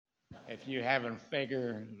if you haven't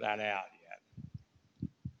figured that out yet.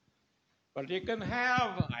 But you can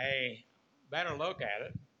have a better look at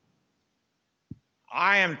it.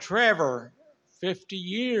 I am Trevor 50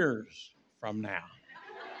 years from now.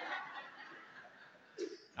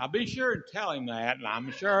 I'll be sure and tell him that, and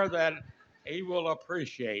I'm sure that he will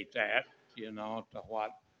appreciate that, to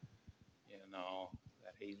what,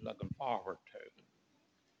 that he's looking forward to.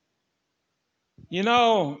 You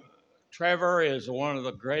know, Trevor is one of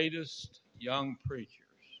the greatest young preachers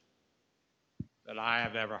that I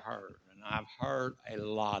have ever heard, and I've heard a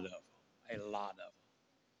lot of them, a lot of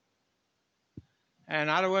them. And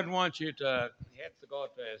I wouldn't want you to have to go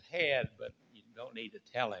to his head, but you don't need to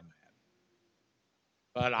tell him that.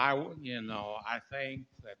 But I think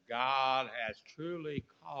that God has truly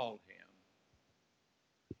called him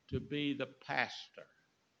to be the pastor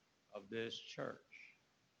of this church.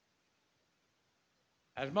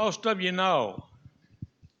 As most of you know,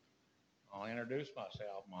 I'll introduce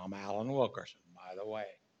myself. I'm Alan Wilkerson, by the way.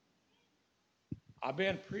 I've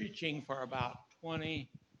been preaching for about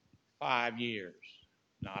 25 years,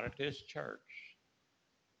 not at this church,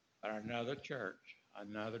 but another church,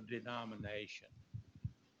 another denomination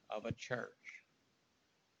of a church.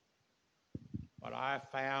 But I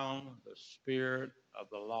found the Spirit of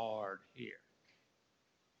the Lord here.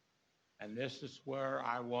 And this is where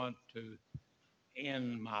I want to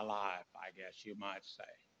end my life, I guess you might say,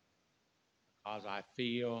 because I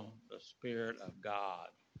feel the Spirit of God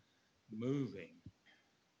moving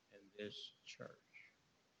in this church.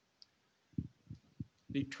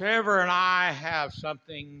 The Trevor and I have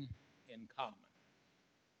something in common.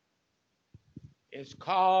 It's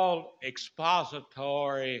called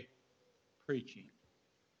expository preaching.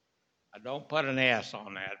 I don't put an S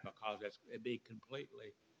on that because it'd be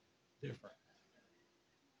completely different.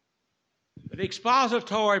 But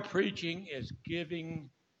expository preaching is giving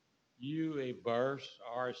you a verse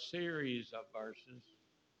or a series of verses,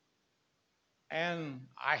 and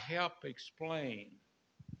I help explain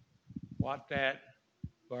what that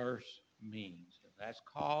verse means. That's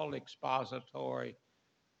called expository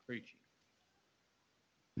preaching.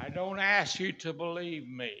 I don't ask you to believe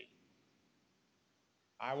me.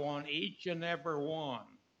 I want each and every one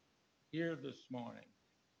here this morning.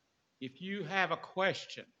 If you have a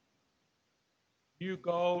question, you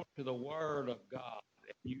go to the Word of God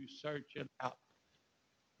and you search it out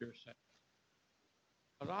yourself.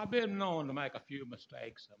 Because I've been known to make a few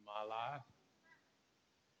mistakes in my life.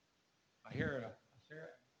 I hear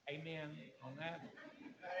amen on that.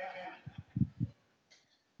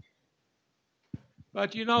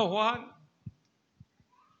 But you know what?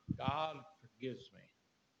 God forgives me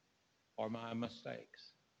for my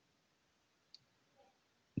mistakes.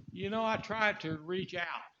 I try to reach out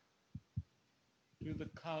to the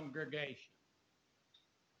congregation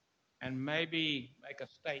and maybe make a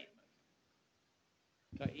statement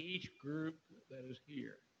to each group that is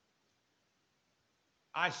here.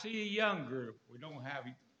 I see a young group. We don't have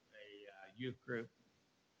a youth group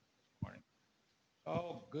this morning.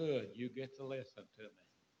 Oh, good. You get to listen to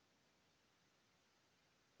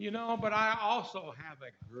me. But I also have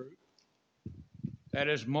a group that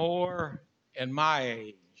is more in my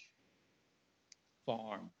age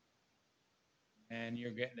form. And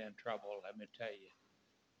you're getting in trouble, let me tell you.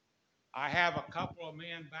 I have a couple of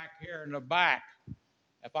men back here in the back.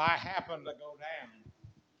 If I happen to go down,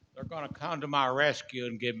 they're going to come to my rescue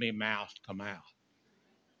and give me mouth to mouth.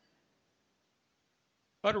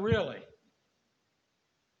 But really,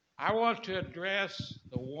 I want to address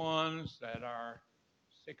the ones that are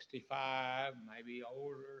 65, maybe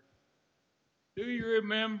older. Do you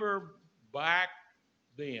remember back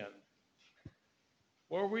then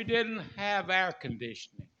where we didn't have air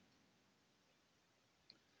conditioning?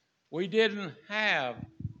 We didn't have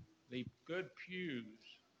the good pews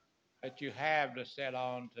that you have to sit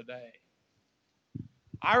on today.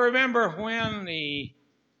 I remember when the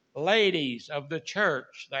ladies of the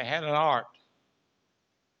church, they had an art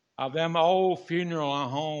of them old funeral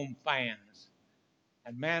home fans.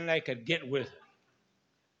 And man, they could get with it.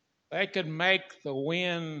 They could make the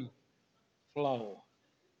wind flow.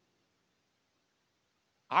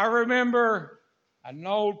 I remember an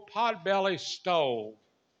old potbelly stove,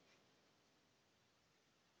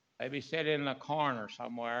 maybe set in a corner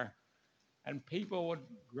somewhere, and people would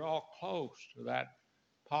draw close to that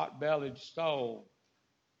pot-bellied stove,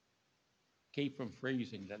 keep from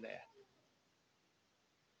freezing to death.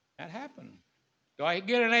 That happened. Do I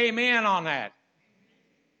get an amen on that?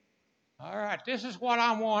 All right, this is what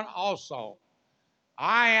I want also.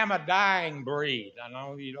 I am a dying breed. I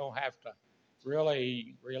know you don't have to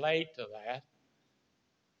really relate to that.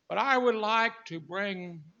 But I would like to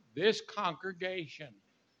bring this congregation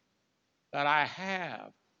that I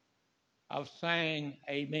have of saying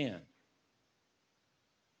amen.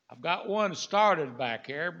 I've got one started back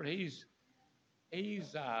here, but he's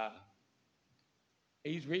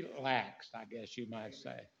relaxed, I guess you might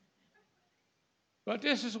say. But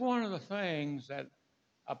this is one of the things that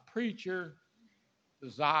a preacher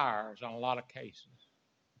desires on a lot of cases.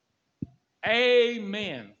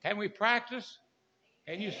 Amen. Can we practice?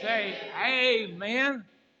 Can you say amen?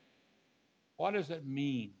 What does it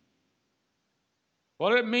mean?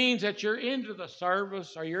 Well, it means that you're into the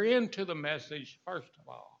service or you're into the message, first of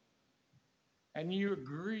all, and you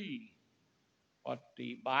agree what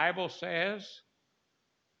the Bible says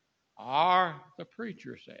or the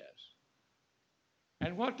preacher says.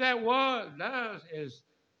 And what that does is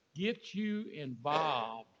get you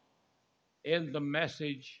involved in the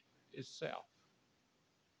message itself.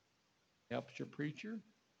 Helps your preacher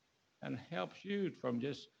and helps you from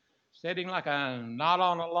just sitting like a knot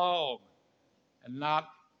on a log and not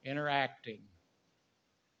interacting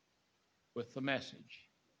with the message.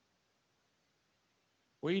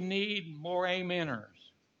 We need more ameners.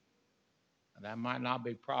 That might not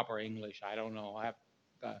be proper English. I don't know. I have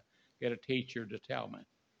to get a teacher to tell me.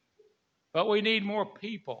 But we need more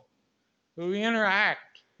people who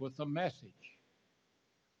interact with the message.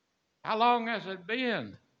 How long has it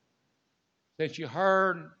been since you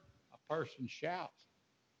heard a person shout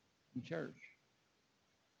in church?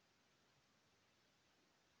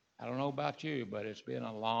 I don't know about you, but it's been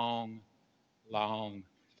a long, long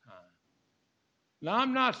time. Now,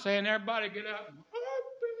 I'm not saying everybody get up and happy,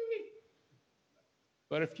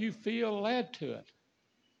 but if you feel led to it,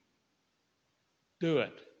 do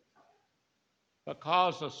it.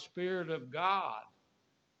 Because the Spirit of God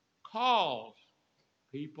calls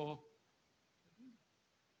people.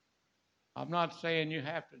 I'm not saying you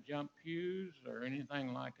have to jump pews or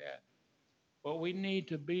anything like that, but we need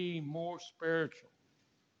to be more spiritual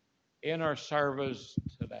in our service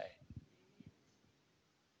today.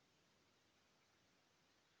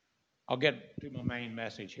 I'll get to my main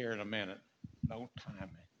message here in a minute. Don't time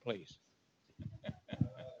me, please.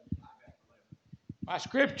 My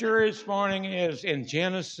scripture this morning is in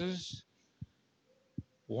Genesis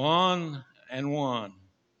 1:1.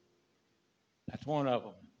 That's one of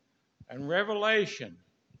them. And Revelation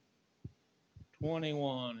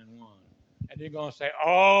 21:1. And you're going to say,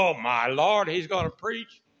 oh, my Lord, he's going to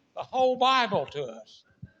preach the whole Bible to us.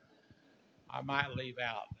 I might leave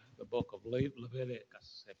out the book of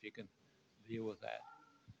Leviticus if you can deal with that.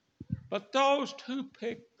 But those two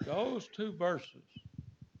verses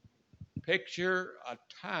picture a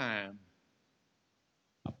time,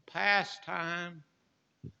 a past time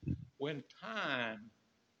when time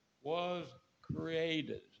was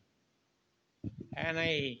created, and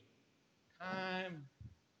a time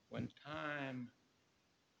when time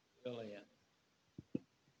will end.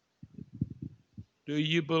 Do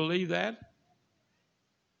you believe that?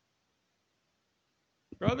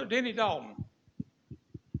 Brother Denny Dalton,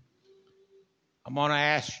 I'm going to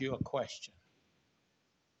ask you a question.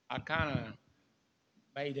 I kind of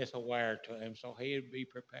made this aware to him so he'd be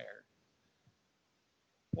prepared.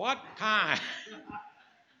 What time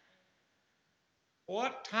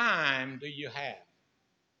do you have?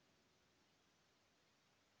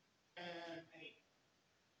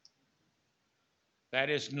 That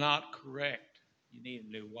is not correct. You need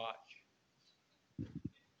a new watch.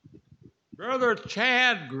 Brother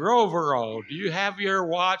Chad Grovero, do you have your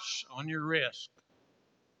watch on your wrist?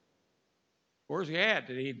 Where's he at?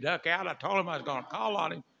 Did he duck out? I told him I was going to call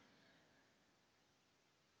on him.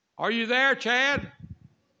 Are you there, Chad?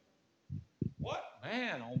 What?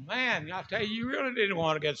 Man, oh man, I tell you, you really didn't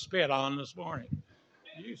want to get spit on this morning.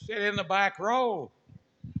 You sit in the back row.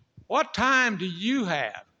 What time do you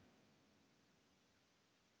have?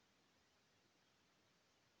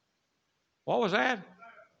 What was that?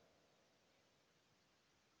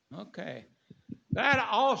 Okay. That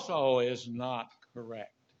also is not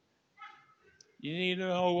correct. You need to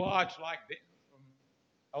know watch like this.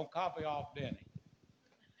 Don't copy off Denny.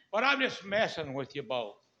 But I'm just messing with you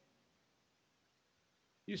both.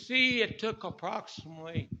 You see, it took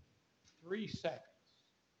approximately 3 seconds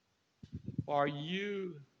for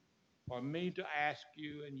me to ask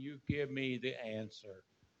you, and you give me the answer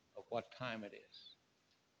of what time it is.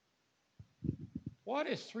 What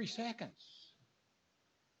is 3 seconds?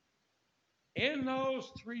 In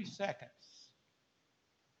those 3 seconds,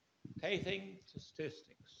 taking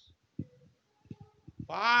statistics,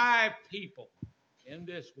 5 people in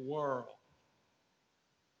this world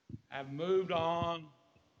have moved on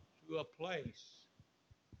to a place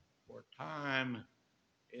where time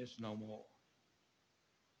is no more.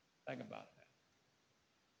 Think about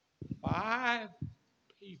that. 5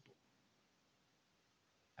 people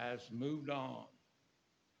has moved on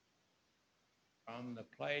from the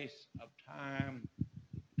place of time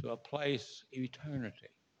to a place of eternity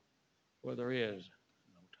where there is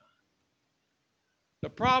no time. The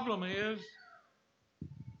problem is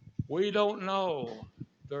we don't know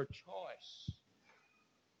their choice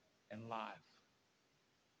in life.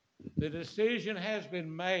 The decision has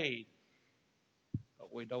been made,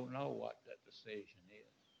 but we don't know what that decision is.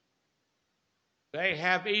 They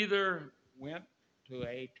have either went to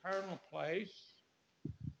an eternal place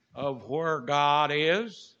of where God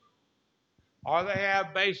is, or they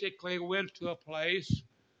have basically went to a place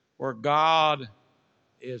where God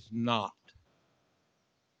is not.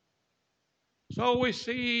 So we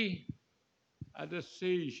see a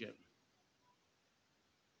decision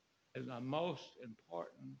is the most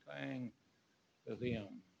important thing to them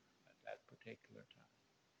at that particular time.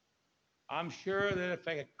 I'm sure that if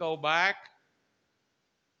they could go back,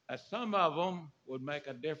 that some of them would make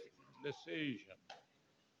a different decision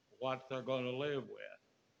what they're going to live with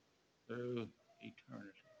through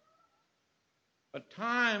eternity. But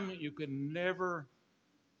time, you can never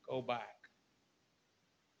go back.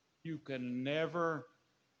 You can never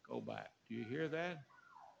go back. Do you hear that?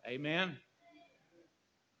 Amen?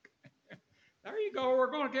 There you go.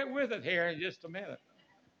 We're going to get with it here in just a minute.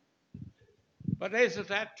 But isn't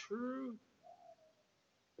that true?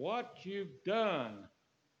 What you've done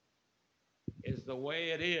is the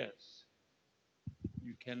way it is.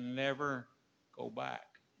 You can never go back.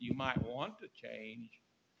 You might want to change.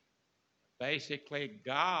 Basically,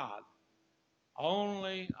 God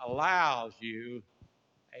only allows you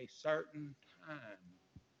a certain time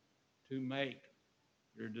to make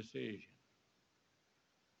your decision.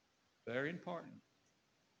 Very important.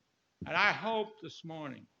 And I hope this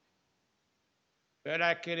morning that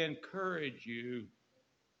I can encourage you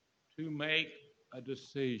to make a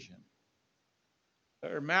decision.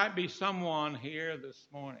 There might be someone here this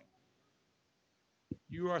morning.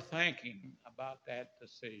 You are thinking about that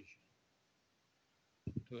decision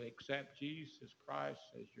to accept Jesus Christ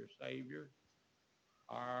as your Savior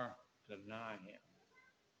or deny Him.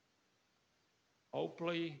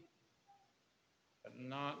 Hopefully, but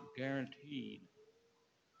not guaranteed,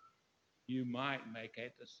 you might make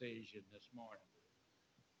a decision this morning.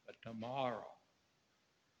 But tomorrow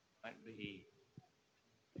might be.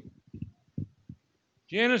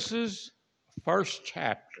 Genesis, first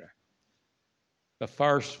chapter, the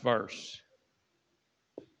first verse.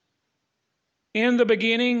 In the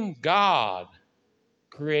beginning, God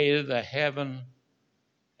created the heaven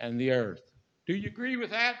and the earth. Do you agree with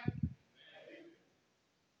that?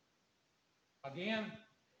 Again?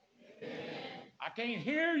 I can't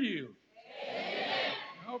hear you.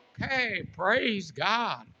 Okay, praise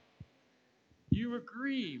God. You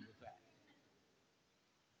agree with that.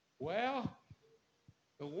 Well,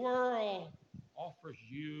 the world offers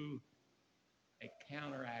you a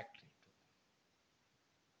counteract.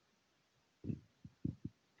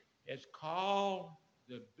 It's called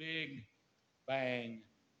the Big Bang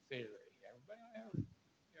Theory. Everybody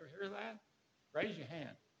ever hear that? Raise your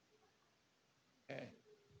hand. Okay.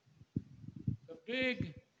 The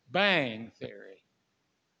Big Bang Theory.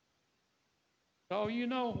 So you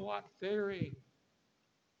know what theory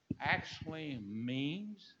actually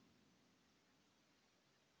means?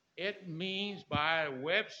 It means, by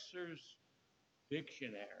Webster's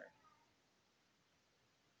dictionary,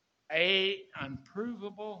 a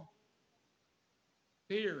unprovable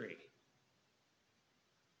theory,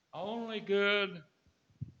 only good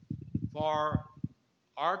for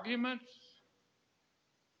arguments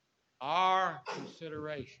or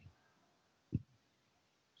consideration.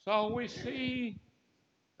 So we see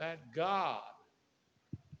that God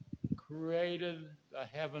created the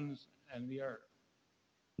heavens and the earth.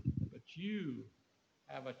 But you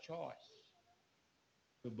have a choice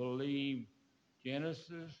to believe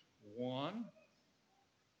Genesis 1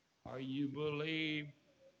 or you believe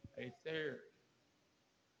a theory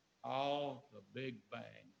called the Big Bang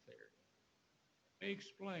Theory. Let me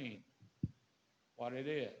explain what it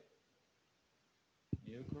is.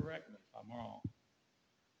 You correct me if I'm wrong.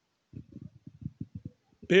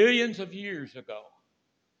 Billions of years ago,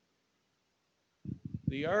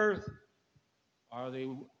 the earth or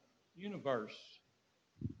the universe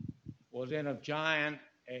was in a giant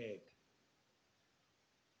egg.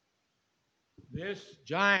 This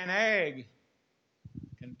giant egg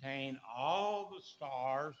contained all the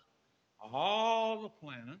stars, all the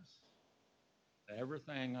planets,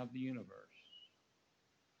 everything of the universe.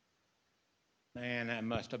 Man, that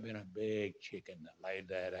must have been a big chicken that laid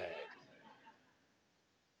that egg.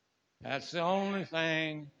 That's the only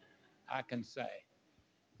thing I can say.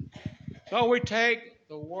 So we take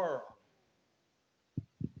the world.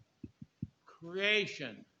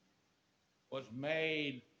 Creation was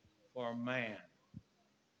made for man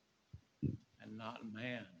and not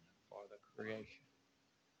man for the creation.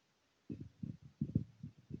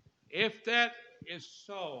 If that is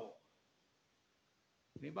so,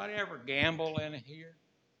 anybody ever gamble in here?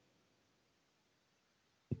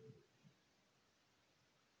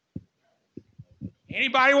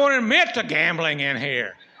 Anybody want to admit to gambling in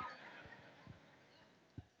here?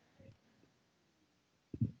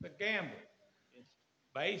 The gamble is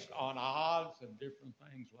based on odds and different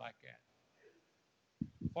things like that.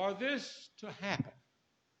 For this to happen,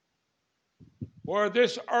 where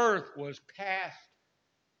this earth was cast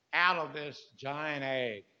out of this giant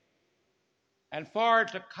egg, and for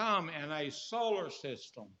it to come in a solar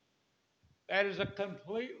system that is a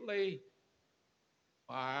completely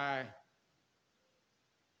by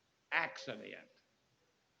accident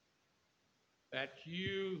that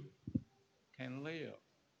you can live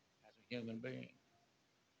as a human being.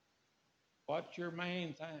 What's your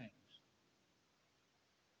main things?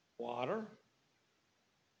 Water,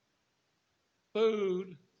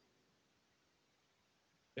 food,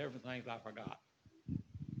 different things I forgot.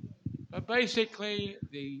 But basically,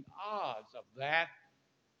 the odds of that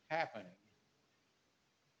happening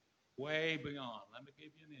way beyond. Let me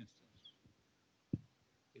give you an instance.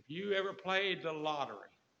 If you ever played the lottery,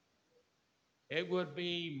 it would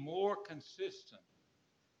be more consistent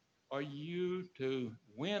for you to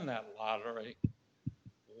win that lottery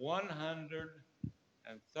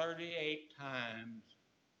 138 times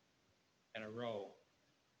in a row.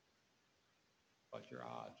 What your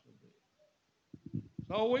odds would be.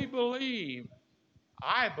 So we believe,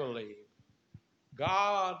 I believe,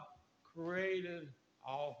 God created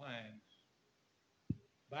all things.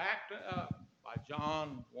 Backed up by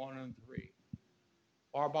John 1 and 3.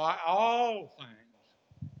 For by all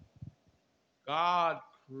things God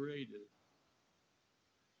created.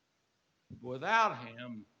 Without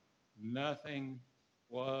him, nothing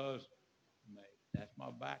was made. That's my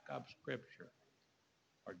backup scripture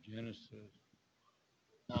for Genesis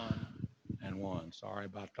 1 and 1. Sorry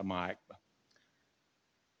about the mic. But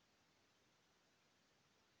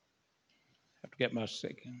I have to get my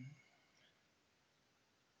second.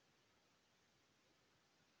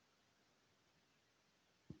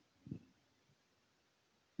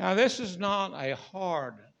 Now, this is not a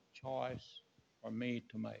hard choice for me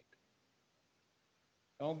to make.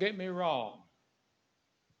 Don't get me wrong.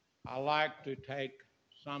 I like to take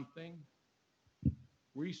something,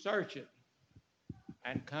 research it,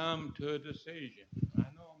 and come to a decision. I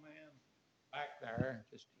know a man back there,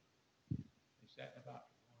 just he's sitting about.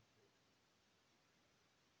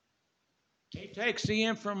 He takes the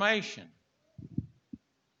information.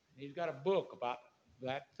 He's got a book about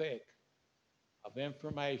that thick of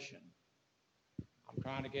information. I'm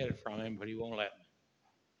trying to get it from him, but he won't let me.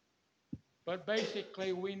 But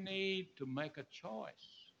basically, we need to make a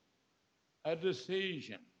choice, a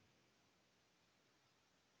decision.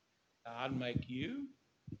 God make you.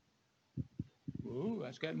 Ooh,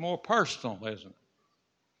 that's getting more personal, isn't it?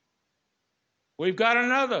 We've got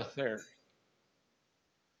another theory.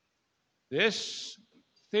 This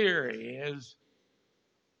theory is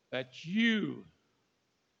that you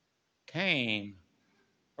came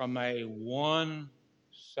from a one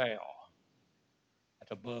cell.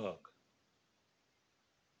 That's a bug.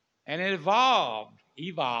 And it evolved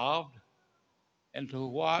into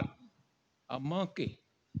what? A monkey.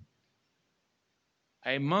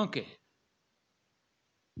 A monkey.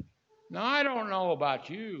 Now, I don't know about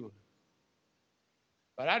you,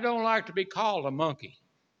 but I don't like to be called a monkey.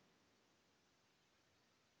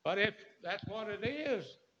 But if that's what it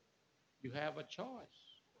is, you have a choice.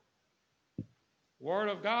 Word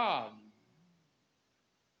of God.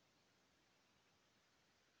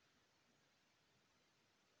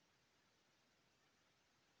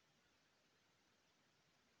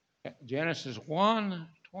 Genesis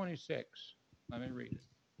 1:26. Let me read it.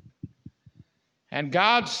 And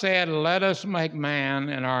God said, let us make man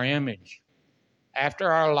in our image,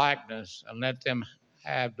 after our likeness, and let them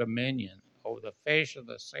have dominion over the fish of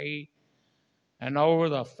the sea, and over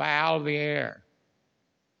the fowl of the air,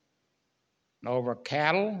 and over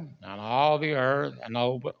cattle, and all the earth, and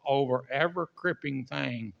over every creeping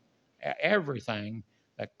thing, everything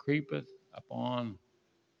that creepeth upon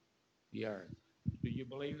the earth. Do you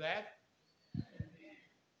believe that?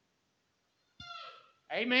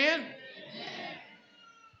 Amen?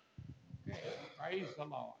 Okay, praise the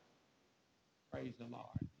Lord. Praise the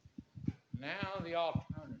Lord. Now the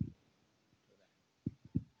alternative to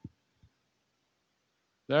that.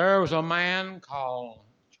 There was a man called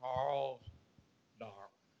Charles Darwin.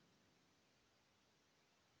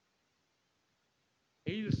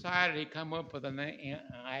 He decided he'd come up with an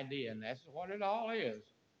idea, and that's what it all is,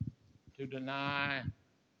 to deny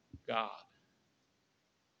God.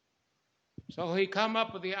 So he come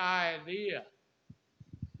up with the idea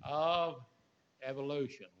of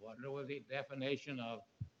evolution. What was the definition of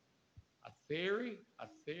a theory? A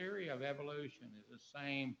theory of evolution is the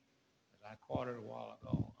same as I quoted a while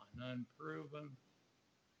ago, an unproven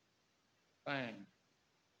thing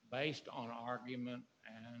based on argument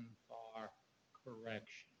and for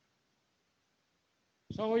correction.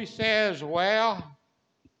 So he says, well,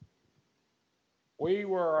 we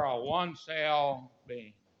were a one-cell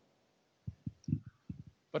being.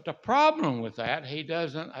 But the problem with that, he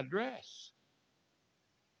doesn't address.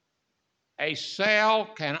 A cell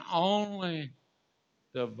can only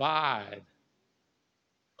divide,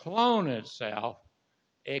 clone itself.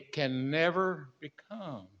 It can never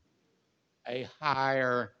become a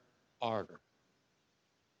higher order.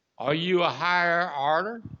 Are you a higher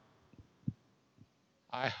order?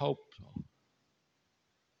 I hope so.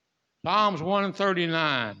 Psalms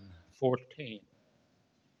 139:14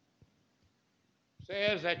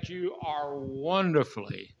 says that you are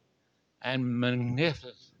wonderfully and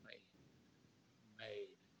magnificently made.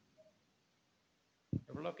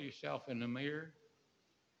 Ever look at yourself in the mirror?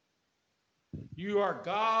 You are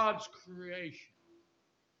God's creation.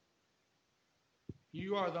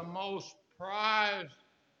 You are the most prized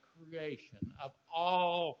creation of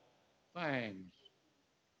all things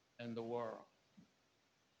in the world.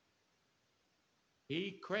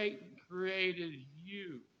 He created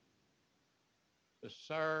you to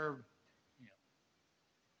serve Him.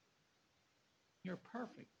 You're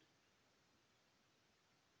perfect.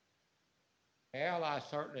 Hell, I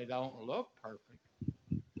certainly don't look perfect,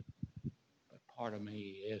 but part of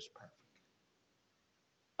me is perfect.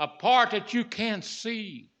 A part that you can't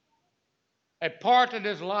see, a part that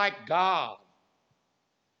is like God,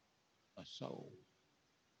 a soul,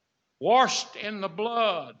 washed in the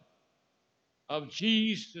blood of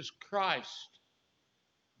Jesus Christ,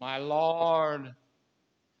 my Lord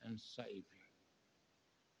and Savior.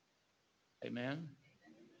 Amen.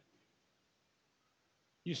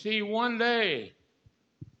 You see, one day,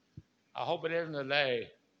 I hope it isn't today,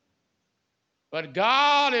 but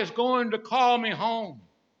God is going to call me home.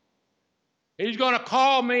 He's going to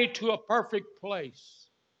call me to a perfect place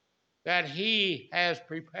that He has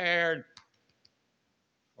prepared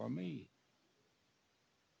for me.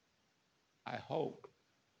 I hope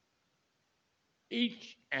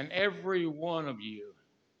each and every one of you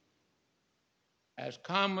has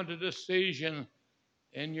come to the decision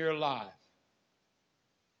in your life.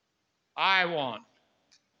 I want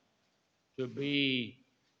to be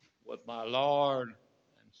with my Lord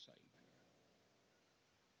and Savior.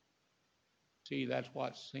 See, that's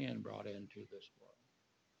what sin brought into this world.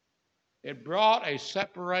 It brought a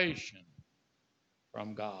separation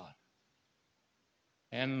from God.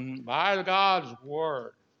 And by God's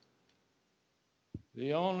word,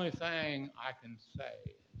 the only thing I can say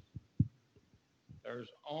is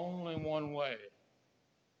there's only one way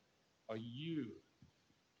for you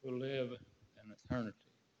to live in eternity,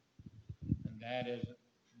 and that is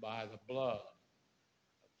by the blood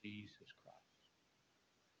of Jesus Christ.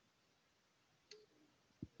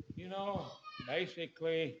 You know,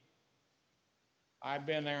 basically, I've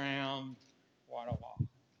been around quite a while.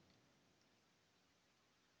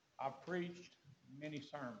 I've preached many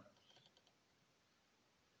sermons.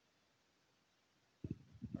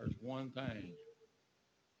 There's one thing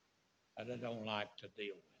that I don't like to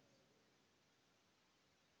deal with,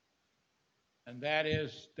 and that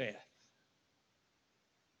is death.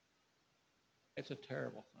 It's a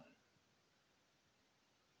terrible thing.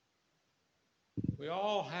 We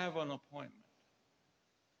all have an appointment.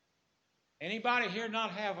 Anybody here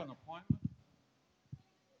not have an appointment?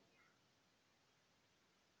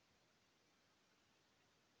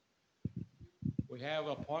 We have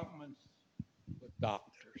appointments with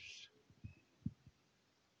doctors.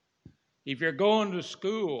 If you're going to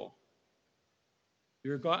school,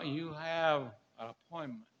 you have an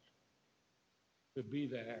appointment to be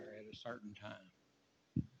there at a certain time.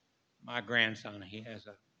 My grandson, he has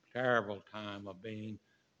a terrible time of being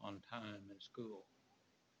on time in school.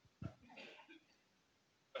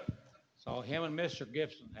 So him and Mr.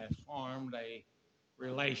 Gibson has formed a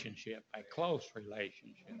relationship, a close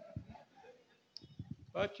relationship.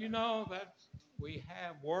 But you know that we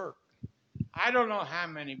have work. I don't know how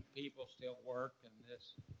many people still work in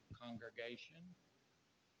this congregation,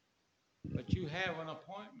 but you have an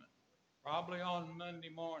appointment, probably on Monday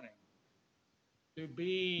morning, to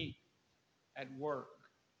be at work.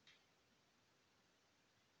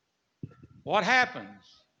 What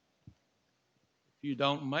happens if you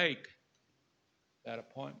don't make that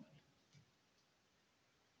appointment?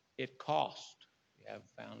 It costs. You haven't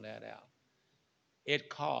found that out. It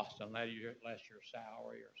costs unless you're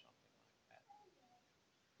salary or something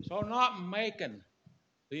like that. So not making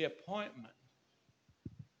the appointment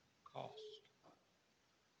costs.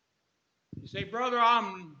 You say, brother,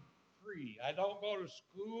 I'm free. I don't go to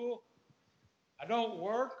school. I don't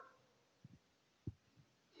work.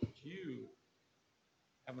 But you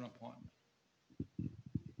have an appointment.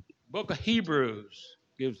 Book of Hebrews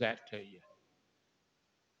gives that to you.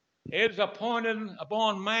 It is appointed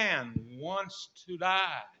upon man once to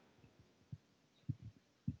die.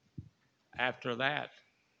 After that,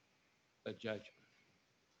 the judgment.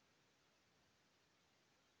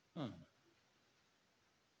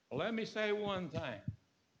 Well, let me say one thing.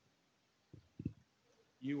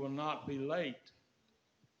 You will not be late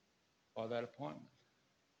for that appointment.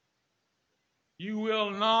 You will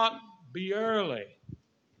not be early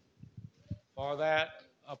for that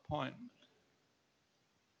appointment.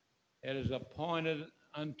 It is appointed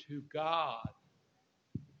unto God,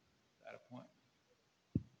 that appointment.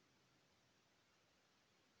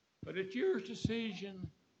 But it's your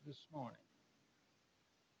decision this morning.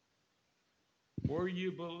 Will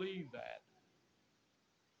you believe that?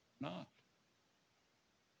 Not.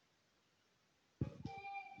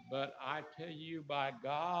 But I tell you, by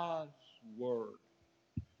God's word,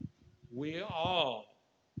 we all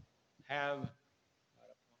have that appointment.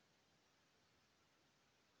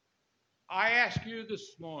 I ask you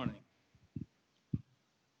this morning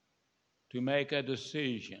to make a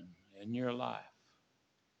decision in your life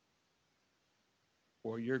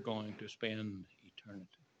where you're going to spend eternity.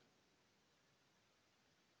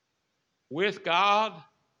 With God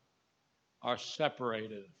or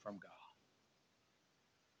separated from God.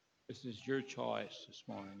 This is your choice this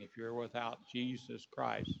morning if you're without Jesus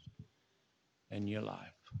Christ in your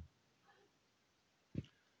life.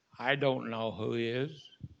 I don't know who is,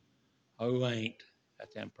 who ain't.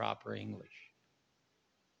 That's improper English.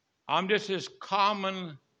 I'm just as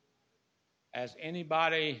common as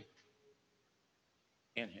anybody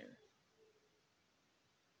in here.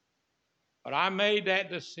 But I made that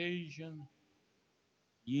decision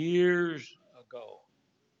years ago.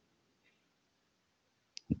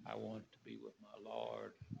 I want to be with my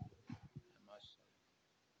Lord and my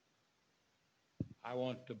Savior. I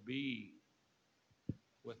want to be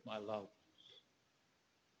with my loved ones.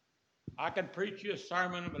 I can preach you a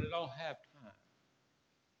sermon, but I don't have time.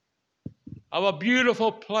 Of a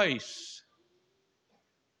beautiful place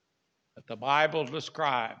that the Bible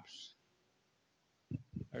describes.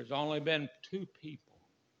 There's only been 2 people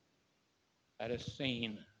that have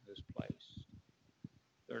seen this place.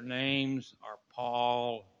 Their names are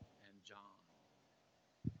Paul and John.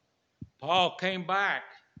 Paul came back.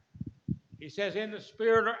 He says, in the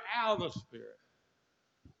Spirit or out of the Spirit?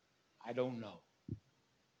 I don't know.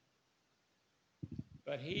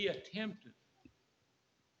 But he attempted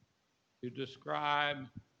to describe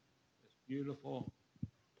this beautiful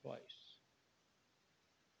place.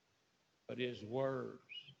 But his words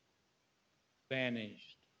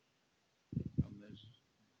vanished from this.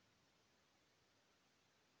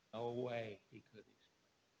 No way he could explain.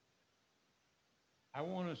 I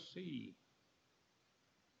want to see.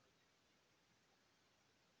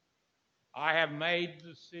 I have made the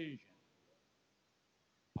decision.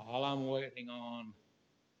 All I'm waiting on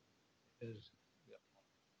is the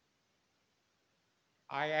appointment.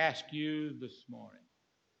 I ask you this morning.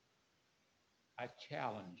 I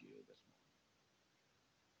challenge you this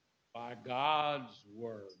morning. By God's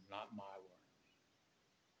word, not my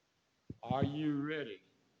words. Are you ready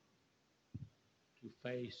to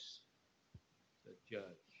face the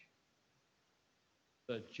judge?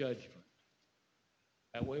 The judgment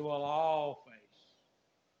that we will all face.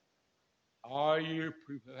 Are you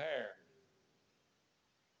prepared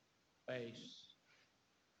to face?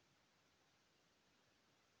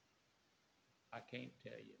 I can't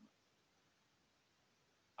tell you.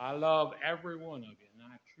 I love every one of you, and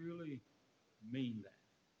I truly mean that.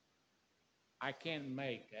 I can't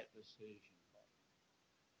make that decision for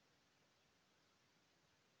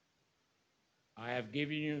you. I have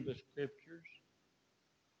given you the scriptures.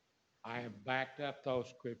 I have backed up those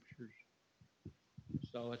scriptures.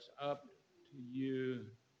 So it's up to you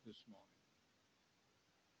this morning.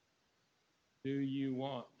 Do you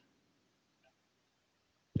want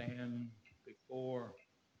to stand before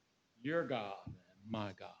your God and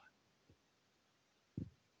my God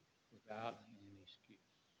without any excuse?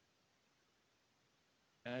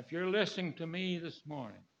 Now, if you're listening to me this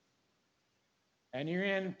morning and you're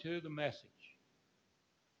into the message,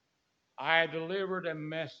 I delivered a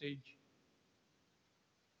message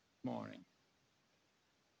this morning.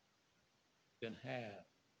 You can have.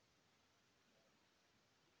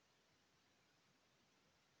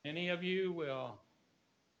 Many of you will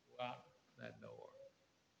go out that door.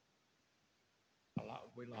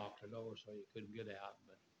 We locked the door so you couldn't get out,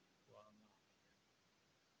 but we'll unlock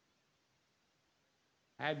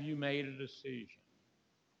it. Have you made a decision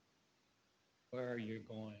where you're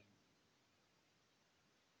going?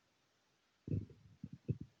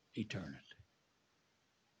 Eternity.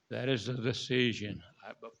 That is the decision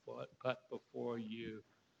I put before you.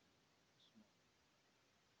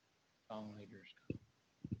 Song leaders come.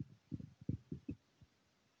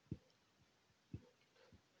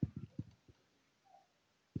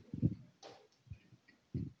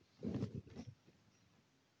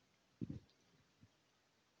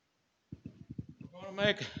 We're going to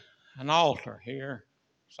make an altar here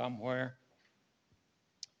somewhere.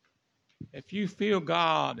 If you feel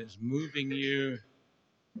God is moving you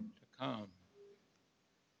to come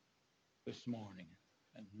this morning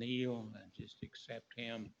and kneel and just accept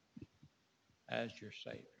Him as your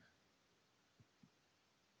Savior.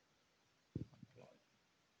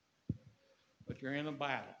 But you're in a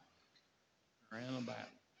battle. You're in a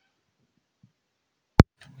battle.